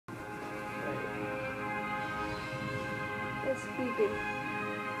It's beeping.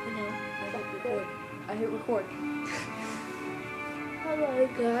 I know. I hit record. Hello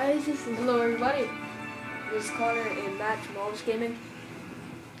guys, this is Hello everybody. This is Connor and Matt from Always Gaming.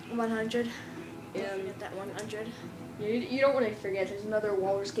 100. Yeah, Get that 100. you don't want to forget, there's another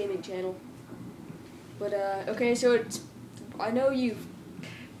Walrus Gaming channel. But, okay, so I know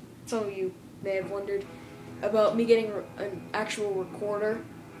some of you may have wondered about me getting an actual recorder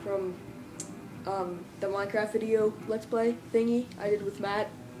from the Minecraft video Let's Play thingy I did with Matt.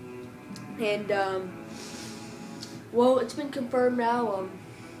 And, well, it's been confirmed now.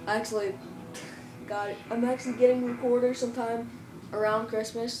 I actually got it. I'm actually getting a recorder sometime around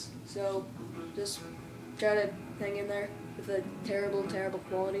Christmas, so just try to hang in there with a terrible, terrible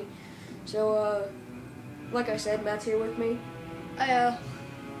quality. So, like I said, Matt's here with me.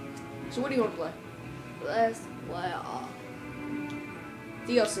 So what do you want to play? Let's play.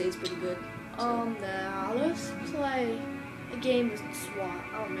 DLC is pretty good. Now let's play a game with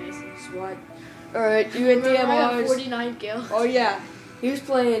SWAT. Amazing. SWAT. Alright, you and DM I got always... 49 kills. Oh yeah, he was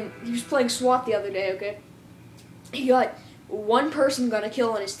playing SWAT the other day. Okay, he got one person got a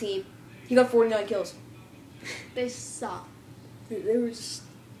kill on his team. He got 49 kills. They suck. They were just,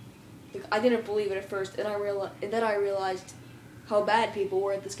 like, I didn't believe it at first, and then I realized how bad people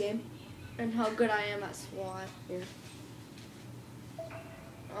were at this game. And how good I am at SWAT. Yeah.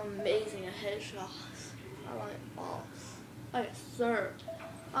 Amazing at headshots. I like balls. I get served.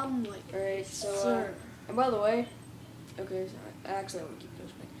 I'm like, Alright, so sir. and by the way, okay, so I want to keep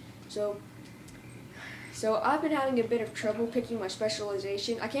those back. So I've been having a bit of trouble picking my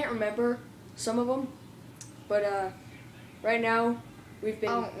specialization. I can't remember some of them, but right now we've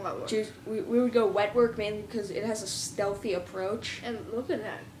been we would go wet work mainly because it has a stealthy approach. And look at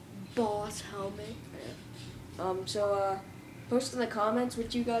that boss helmet. So post in the comments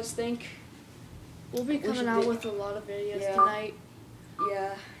what you guys think. We'll be coming out with a lot of videos Yeah. tonight.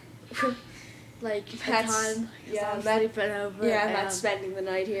 Yeah. Like Matt's- time. yeah, I'm Matt- sleeping over. Yeah, and Matt's spending the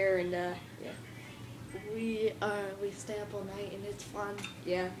night here, and yeah. we stay up all night and it's fun.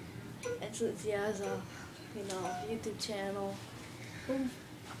 Yeah. And since he has a YouTube channel.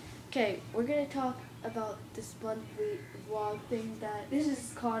 Okay, we're gonna talk about this monthly vlog thing that This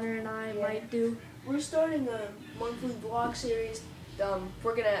is Connor and I Yeah. might do. We're starting a monthly vlog series.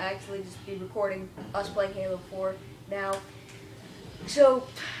 We're gonna actually just be recording us playing Halo 4 now. So,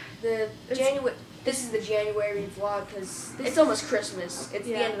 this is the January vlog because it's almost Christmas. It's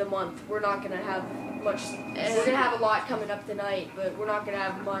the end of the month. We're not gonna have much. We're gonna have a lot coming up tonight, but we're not gonna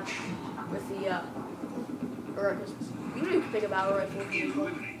have much with the around Christmas. You can pick a battle rifle if you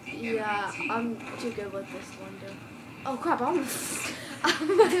want. Yeah, I'm too good with this one, dude. Oh crap! I'm just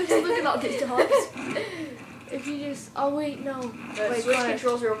looking at all these dogs. If you just, oh wait, no. Wait, Switch Connor.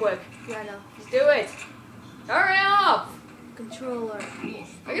 controls real quick. Yeah, no. Just do it. Hurry up! Controller.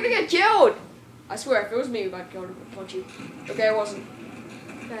 I'm gonna get killed! I swear, if it was me, I'd go to punch you. Okay, I wasn't.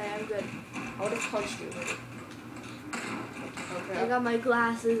 Okay, I'm good. I would have punched you. I Okay. got my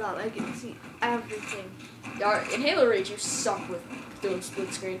glasses on. I can see everything. In Halo Reach, you suck with doing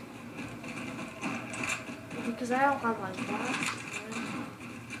split screen. Because I don't have my glasses.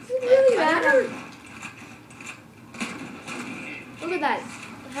 Does it really matter? Look at that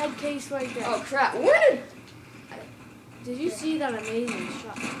head case right there. Oh crap! Where Did you see that amazing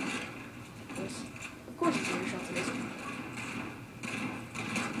shot? Of course it's your shot's amazing.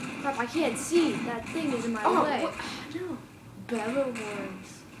 Crap, I can't see. That thing is in my way. What? No. Bevel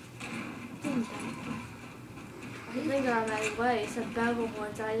horns. I think on my way. It said bevel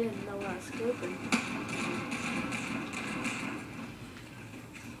horns. I didn't know I was scoping.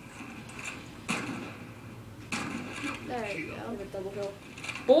 There you go. Like a double kill.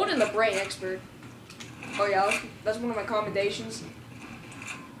 Bullet in the brain expert. Oh yeah, that's one of my commendations.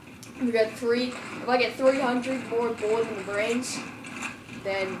 If I get 300 more bullet in the brains,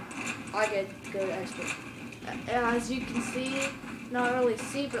 then I get good expert. As you can see, not really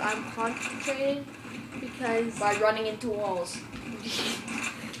see, but I'm concentrating because By running into walls.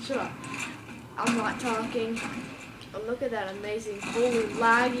 shut up. I'm not talking. Oh, look at that amazing, holy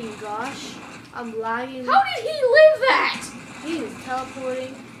lagging gosh. I'm lagging. How did he live that? He is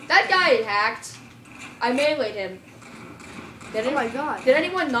teleporting. That guy hacked. I meleeed him. Oh my god. Did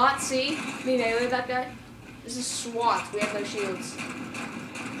anyone not see me melee that guy? This is SWAT. We have no shields.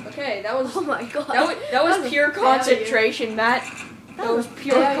 Okay, that was Oh my god. that was pure concentration, Matt. That was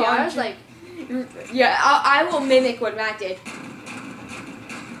pure concentration. I was like, Yeah, I will mimic what Matt did.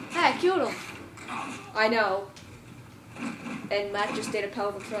 hey, I killed him. I know. And Matt just did a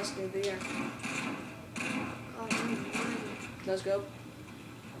pelvic thrust in the air. Oh, No scope.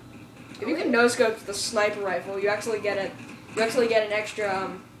 If you can no scope the sniper rifle, you actually get you actually get an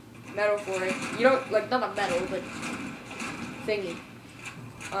extra medal for it. You don't like not a medal, but thingy.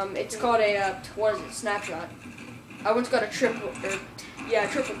 It's called a what is it? Snapshot. I once got a triple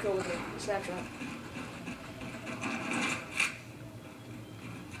kill with a snapshot.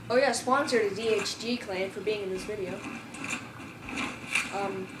 Oh yeah, sponsored a DHG clan for being in this video.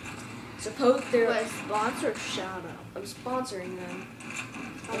 Suppose they're But sponsor shout out. I'm sponsoring them.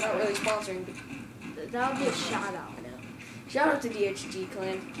 I'm not really sponsoring, but That would be a shout out. I know. Shout out to DHG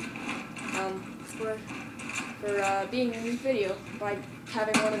clan. For being in this video by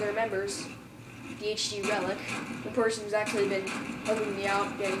having one of their members, DHG Relic, the person who's actually been helping me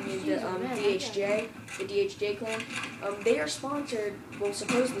out getting me into DHJ, the DHJ clan. They are sponsored, well,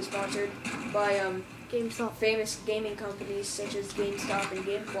 supposedly sponsored by GameStop. famous gaming companies such as GameStop and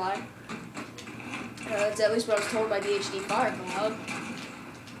GameFly. That's at least what I was told by DHD Firecloud.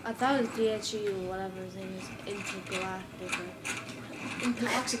 I thought it was DHG or whatever his name is. Intergalactic.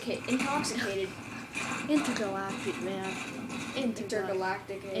 Intoxicated. Intergalactic, man.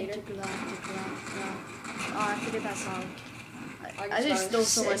 Intergalactic. Intergalactic. Oh, I forget that song. I just just stole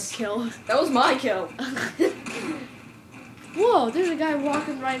someone's kill. That was my kill. Whoa, there's a guy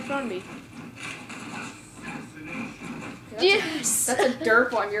walking right in front of me. Yes! That's a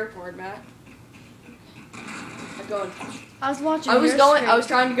derp on your part, Matt. I'm going. I was watching. I was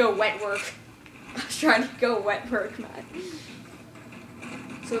trying to go wet work. I was trying to go wet work, Matt.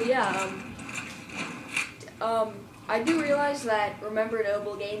 So yeah, I do realize that Remember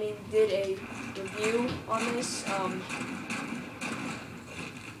Noble Gaming did a review on this.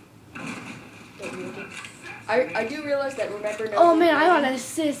 I do realize that Remember Noble. Oh man, I got an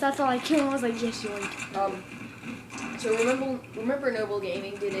assist. That's all I killed. I was like, yes, yoink. So Remember Noble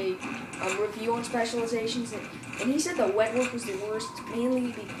Gaming did a review on specializations, and he said that wet work was the worst,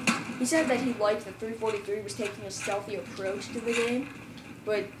 mainly he said that he liked that 343 was taking a stealthy approach to the game,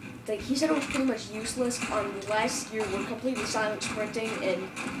 but like he said it was pretty much useless unless you were completely silent sprinting, and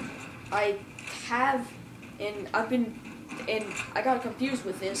I got confused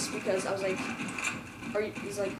with this because I was like, he's like,